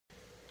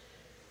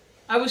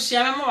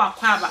Abusia me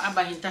wakwa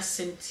aba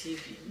Hintasem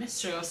TV.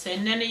 Mesro say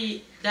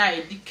nene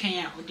die di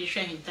kan a odi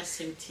hwe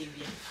Hintasem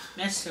TV.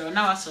 Mesro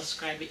na wa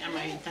subscribe ama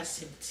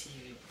Hintasem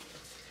TV.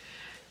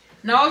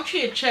 Na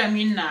otwe etwa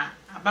mi na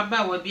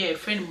ababa wa bi a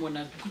friend mo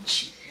na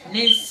Gucci.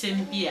 Ne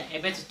nsem bi a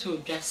ebetoto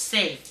odwa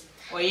say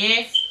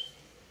oye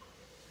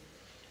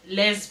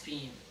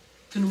lesbian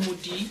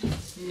tunumudi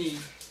ni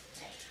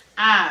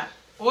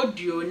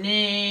audio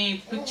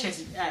ne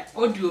pictures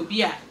audio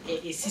bi a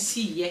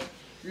esisi ye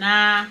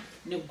na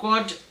ne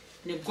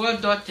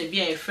God-daughther bi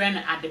a friend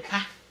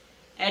Adepa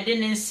ede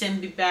ne nsem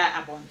bi ba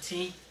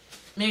abonten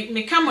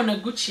me ka mo na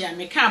Gucci a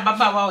me ka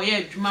ababa wa oye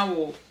adwuma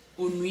wo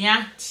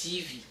onua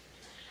TV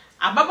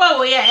ababa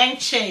wo ya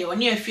enche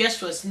oni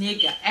afiasos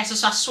nega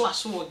esoso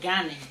aso wo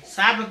Ghana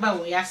sa ababa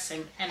wo ya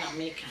sem na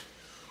America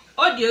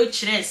audio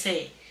kire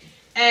say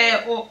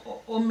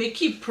o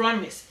make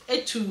promise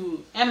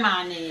etu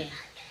ema ne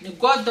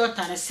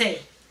God-daughther na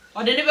say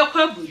o de ne be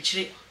kwa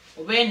buchire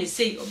obey ni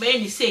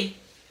say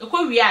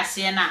ekwa wi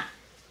ase na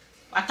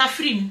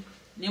watafrim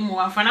ne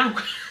mu amfana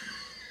nkwa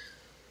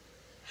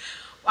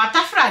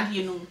watafra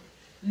die no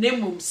ne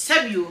mu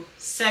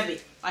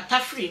sebe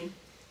watafrim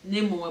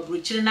ne mu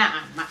abrochire na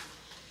ama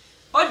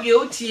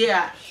audio tie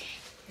a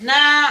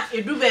na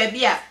edu ba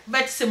bi a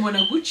betse mo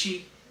na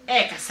Gucci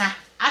kasa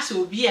ase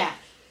obi a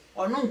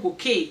ono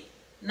nkoke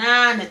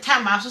na ne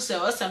tama aso se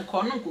o san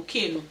ko no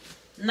nkoke no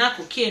na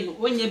koke no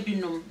onya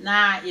binom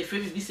na ye fre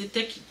bibi se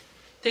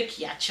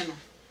teki ache no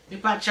me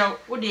pacha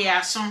wo de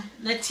aso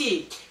na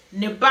tie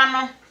ne ba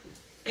no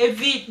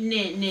evi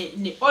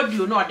ne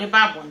audio no de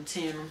ba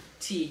bonten no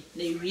tie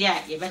na wi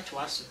a ye beto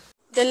aso.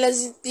 The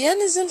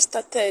lesbianism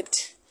started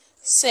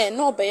say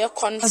no be a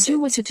concept.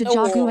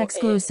 Afutuo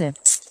exclusive.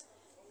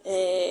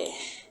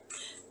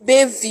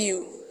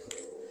 Bayview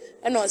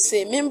and I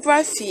say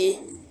membra fee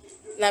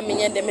na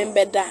me de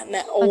member da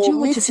na o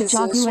meetings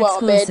so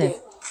obede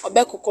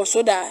obekoko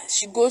so that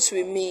she goes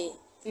with me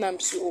na I'm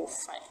so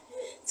fine.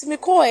 Ti me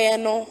call here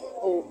no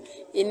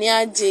eni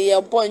age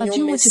ye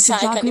bonyo me sa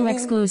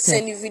can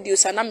send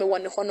videos and na me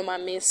won ho no ma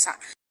me sa.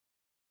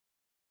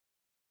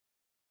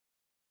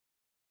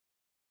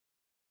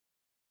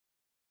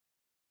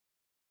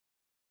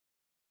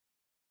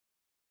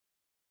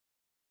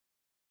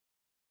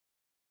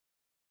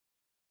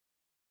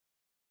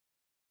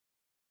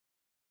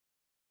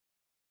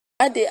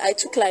 That day I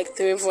took like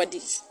 3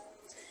 bodies.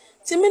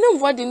 See me no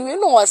body we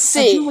no was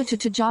say.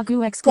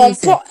 Afutuo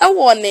exclusive. Pompo e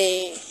wo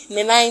ne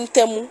 9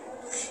 temu.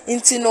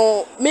 Inti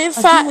no me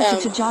fa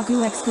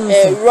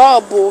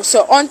rob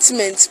so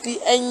ointment bi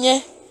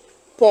enye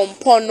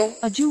pompo no.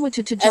 Afutuo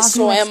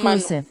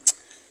exclusive.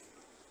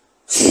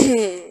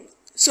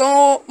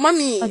 So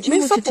mommy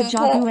me fa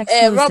pompo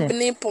rob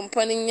ni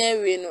pompo ni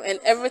nye no, and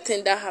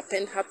everything that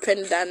happened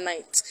that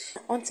night.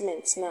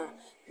 Ointment na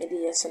maybe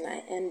yes and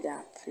I end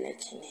up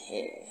flicking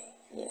hair.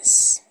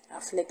 Yes,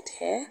 I've flicked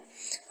hair.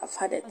 I've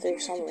had a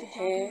threesome with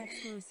hair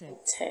and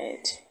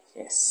Ted.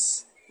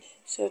 Yes.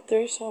 So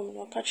threesome,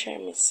 no catcher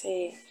me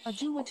say.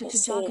 Afutuo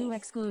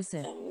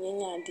exclusive. That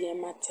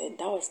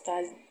was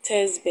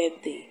Ted's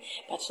birthday,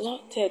 but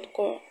not Ted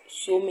got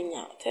so many.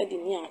 Ted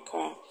in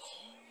Accra.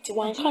 The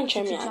one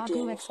catcher me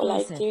again for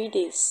like 3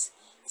 days.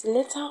 So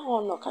later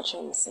on, no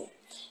catcher me say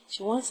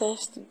she wants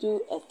us to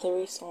do a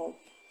threesome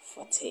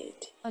for Ted.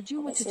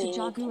 Afutuo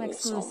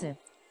exclusive.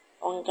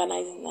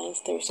 Organizing nice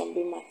threesome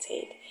be my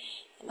Ted.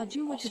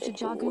 Afutuo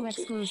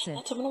exclusive.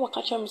 I tell me what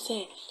catcher me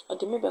say. Or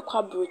the maybe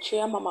kwa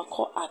broche mama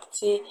call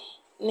acte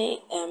ne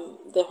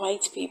the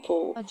white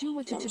people.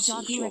 Afutuo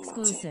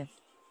exclusive.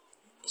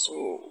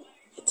 So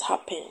it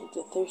happened.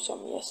 The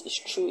threesome, yes, it's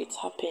true. It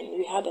happened.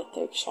 We had a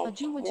threesome.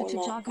 Afutuo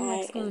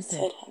exclusive.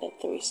 Ted had a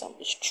threesome.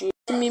 It's true.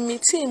 Me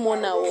meeting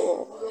Mona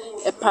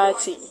a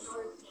party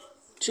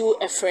to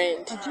a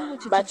friend,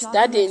 but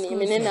that day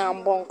me na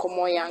mbon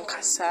komo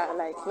yankasa,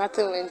 like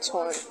nothing went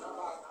on.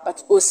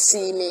 But o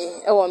see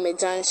me me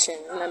junction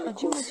na me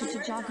go.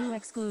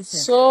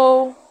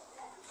 So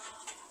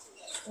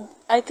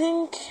I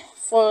think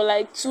for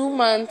like 2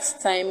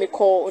 months time me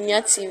call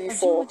Onya TV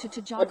for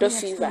Odo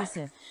Fever.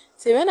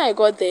 So when I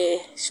got there,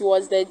 she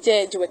was the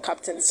judge with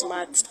Captain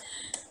Smart.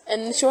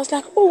 And she was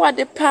like, oh,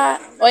 Adepa,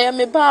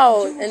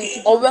 Oyemeba,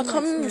 and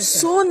welcome,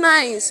 so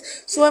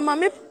nice. So I'm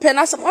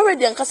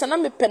already and Kasana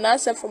me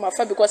penasam from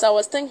afar because I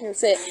was thinking,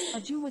 say,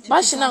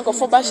 bashing go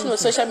for bashing on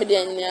social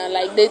media,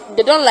 like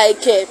they don't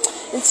like it.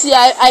 And see,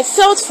 I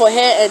felt for her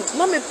and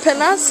mommy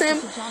penasam.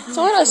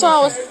 So when I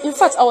saw,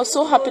 I was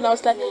so happy. And I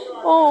was like,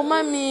 oh,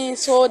 mommy,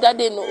 so that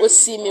they know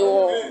see me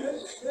or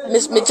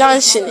Miss me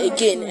junction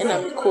again, and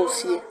I'm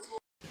coffee.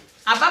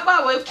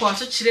 Ababa we ko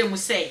so kire mu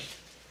say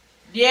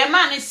de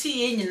man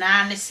see ye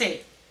nyina ne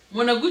say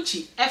mona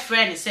Gucci e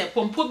friend say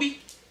pompo bi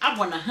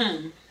abona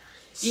han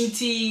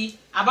inti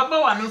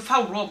ababa wa no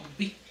fa rob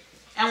bi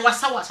en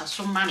wasa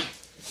so man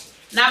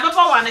na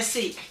ababa wa ne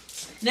say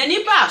na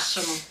ni ba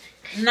so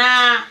no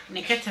na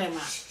ne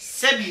ketrema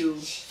sabio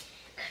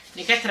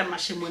ne ketrema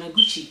she mona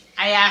Gucci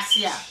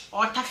ayase a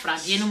o tafra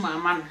de no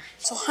mama no.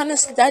 So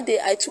honestly that day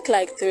I took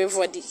like 3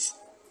 bodies.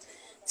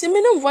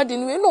 Timino wode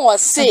no no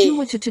say.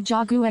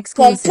 Afutuo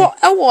exclusive. Pompo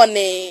ewo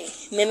ne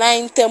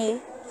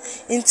nintemu.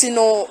 Inti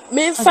no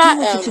mefa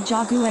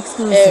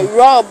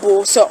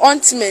robo so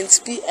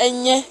ointment bi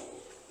enye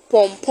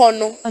pompo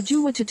no.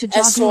 Afutuo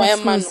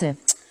exclusive.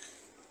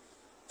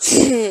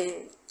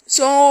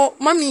 So,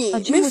 mommy,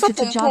 me for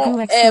pompo, rob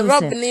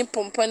exclusive. ni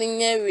pompo ni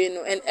nyewe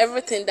no, and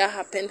everything that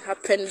happened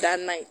that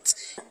night.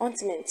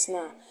 Ointment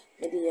now,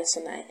 maybe yes,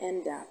 and I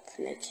end up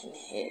flicking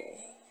hair.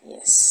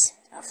 Yes,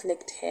 I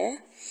flicked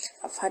hair.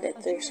 I've had a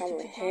threesome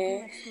with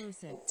hair and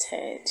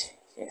third.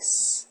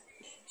 Yes.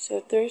 So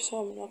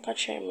threesome, no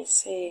catcher me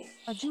say.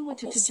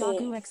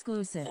 Afutuo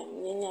exclusive.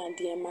 Nyanya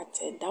dear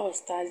matter. That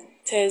was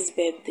Ted's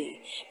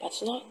birthday, but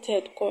not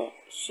Ted.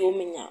 So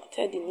many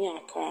Ted in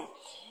Accra.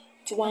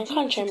 One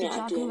can't me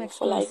again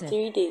for like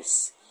 3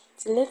 days.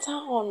 Till later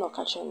on, no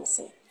catch me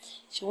say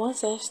she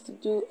wants us to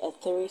do a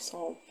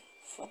threesome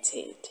for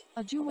Ted.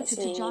 Afutuo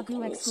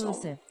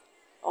exclusive.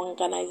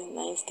 Organizing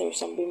nice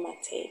threesome be my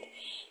Ted.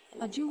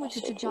 Afutuo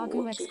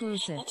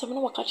exclusive. I don't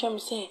know what catch me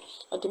say.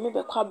 Or the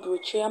maybe quite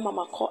brochure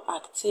mama call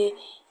acte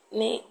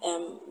ne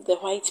the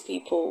white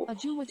people.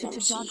 Afutuo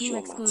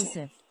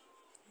exclusive.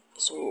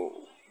 So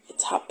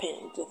it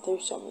happened. The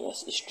threesome,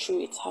 yes, it's true.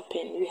 It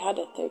happened. We had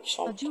a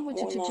threesome. I and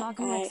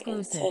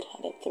Ted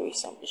had a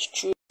threesome. It's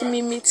true.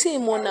 Me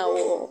meeting Mona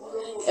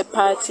a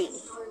party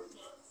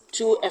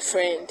to a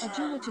friend,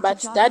 but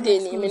that day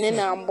me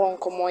nina ambon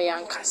komo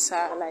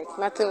yankasa like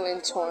nothing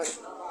went on.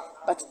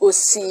 But o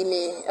see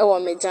me, I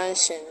want me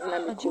junction na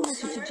me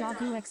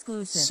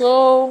go.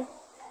 So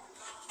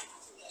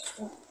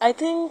I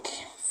think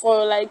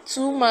for like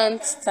 2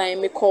 months time,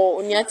 me call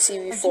Onya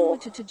TV for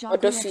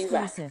Odo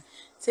Fever.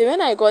 So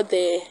when I got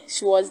there,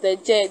 she was the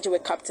judge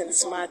with Captain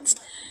Smart.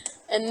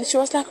 And she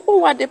was like, oh,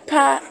 what the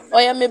pa,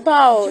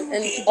 Oyemeba,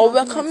 and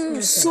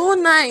welcome, so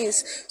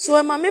nice. So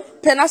I'm a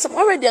penasam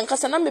already, and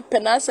Cassana me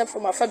penasam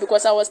from afar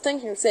because I was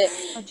thinking, say,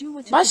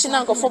 bashing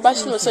uncle for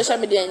bashing on social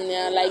media,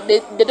 and like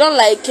they don't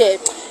like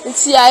it. And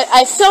see,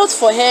 I felt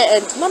for her,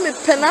 and mommy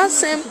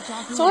penasam.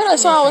 So when I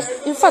saw,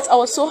 I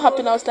was so happy.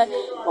 And I was like,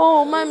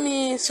 oh,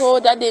 mommy, so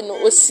that they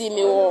know see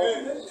me or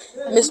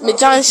me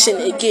junction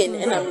again,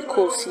 and I'm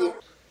coffee.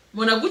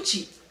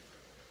 Monaguchi,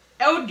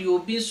 audio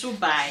be so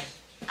by.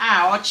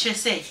 Ah, what she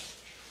say?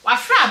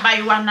 Wafra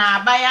by one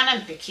bayan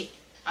and picky.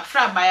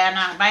 Afra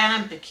bayana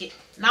and picky.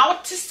 Now,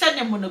 what is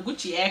sending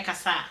Monaguchi air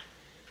cassa?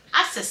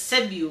 As a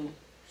sebio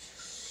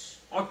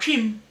or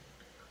trim,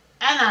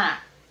 Anna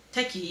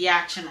take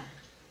ya channel.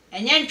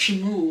 And yan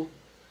trimu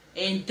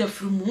and the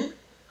frumu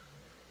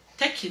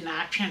take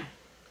na channel.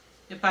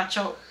 The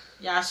patcho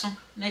yason,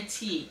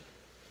 neti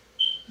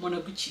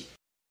Monaguchi.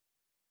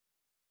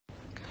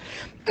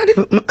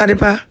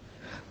 Arepa.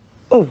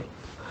 Oh.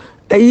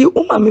 You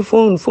my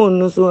phone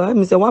no so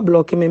I say what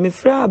block me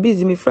fra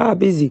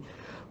busy.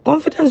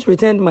 Confidence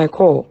returned my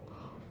call.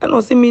 And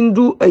also mean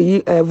do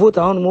a vote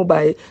on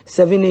mobile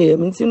 7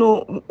 a.m. You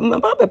know my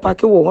baba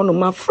pack on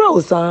my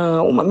frows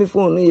my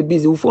phone no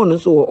busy phone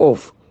so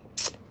off.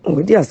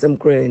 Oh dear some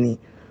cranny.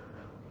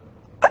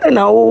 I don't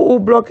know who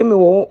block me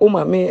oh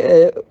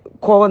my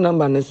call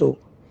number no so.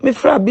 Me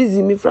fra busy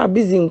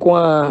in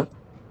kwa.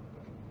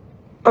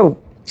 Oh.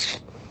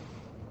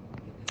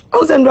 I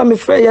was under my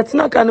friend, yet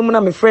not can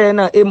my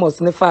friend Amos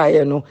ne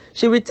fire no.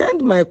 She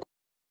returned my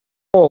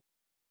call.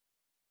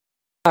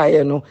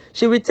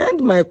 She returned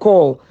my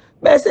call.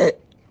 Best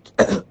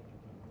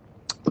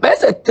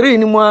 3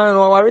 in one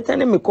or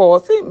returning me call.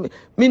 See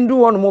me do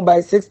one mobile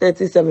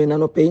 6:37 and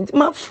no paint.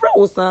 My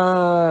froze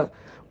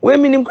when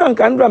minim can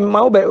drum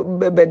my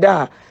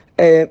beda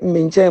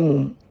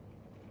minchemum.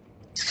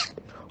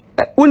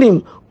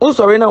 Unim, oh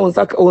sorry now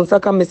on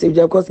Saka message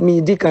because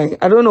me dikan.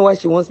 I don't know why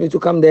she wants me to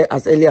come there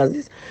as early as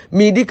this.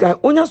 Me dikan.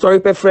 Onya sorry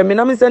pe friend me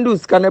na me send you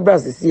scanner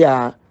brass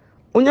here.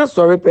 Onya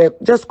sorry pe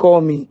just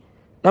call me.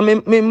 Na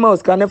me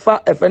mouse can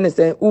fa FN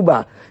say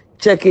Uber.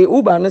 Check it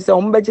Uber no say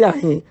ombeje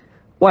ahin.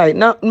 Why?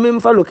 Na me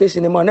fa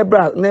location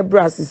me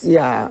brass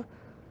here.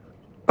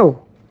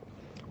 Oh.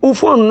 U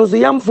phone no so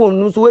yam phone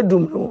no so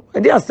edum no. E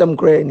dey asem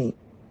kra ni.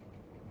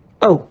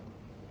 Oh.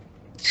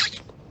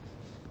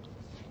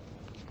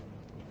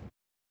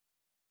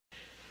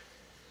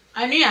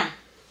 Ania,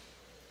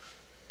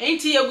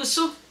 ain't you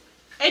gusu?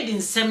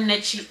 Edin sem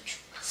nachi.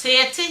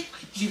 Say it,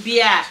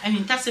 Bibia, and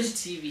in Tassam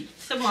TV.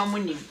 Someone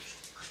winning.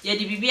 Yet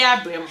the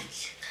Bibia Brem.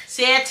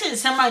 Say it,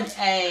 someone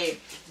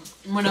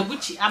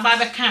Monaguchi,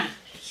 Ababa can.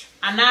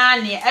 And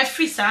I near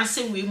every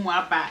sansa we more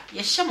about.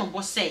 Yes, shaman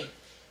was say.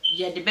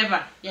 Yet the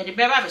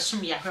beba,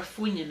 assume ya her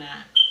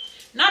funyana.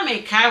 Now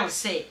may Kyle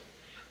say,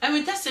 I'm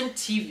in Tassam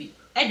TV,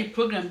 and the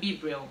program be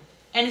braille,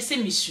 and say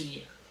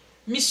Missuye.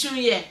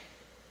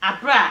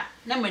 Obra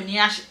na mani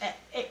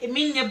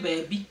minya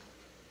baabi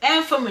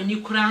emfa mani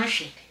kura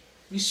nhwe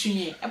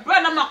misuye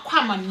obra na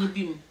makwa amane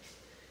bi mu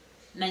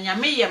na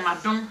nyame ye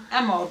madom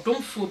ama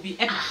odomfo bi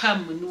epepa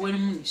mani wani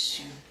mu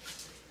nisu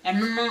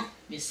eno no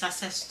me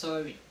success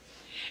story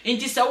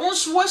enti se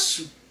wonso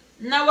wasu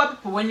na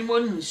wapepa wani mu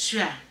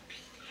nisu a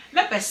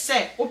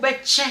mepese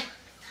obeche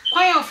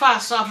kwan ofa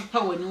aso apepa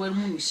wani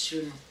mu nisu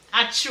no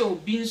akyere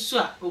obi nso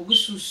a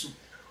ogususu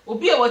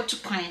obi a watu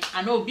kwan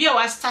ana obi a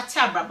wa start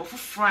abrabo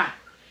foforo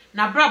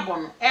na brabo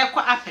no ekọ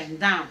up and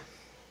down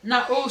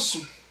na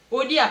osu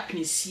odi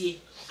apnesie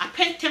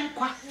apentem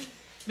kwa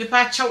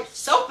mepa chaw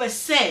so pe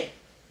say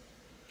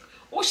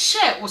o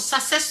share o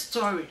success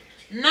story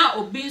na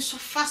obi nso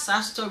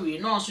fasa story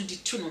na also di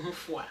tu no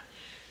hofo a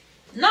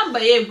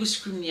number ya egu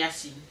screen ya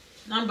si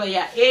number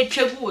ya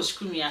etwagu o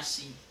screen ya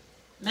si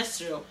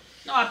mesrel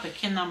na wa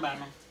peke number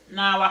no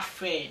na wa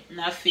frɛ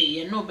na fe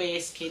ye no be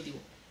schedule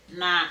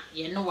na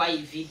ye no wa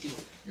video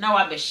na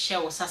wa be share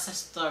o success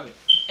story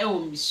e wo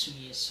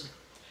misuye so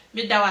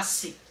me da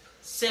wase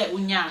se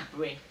unya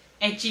abre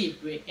eji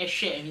bre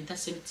ehwe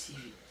Afutuo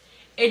TV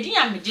edin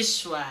a megye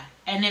so a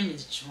ene me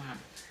juma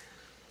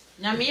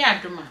na me ya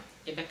adoma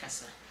e be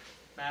kasa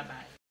bye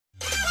bye.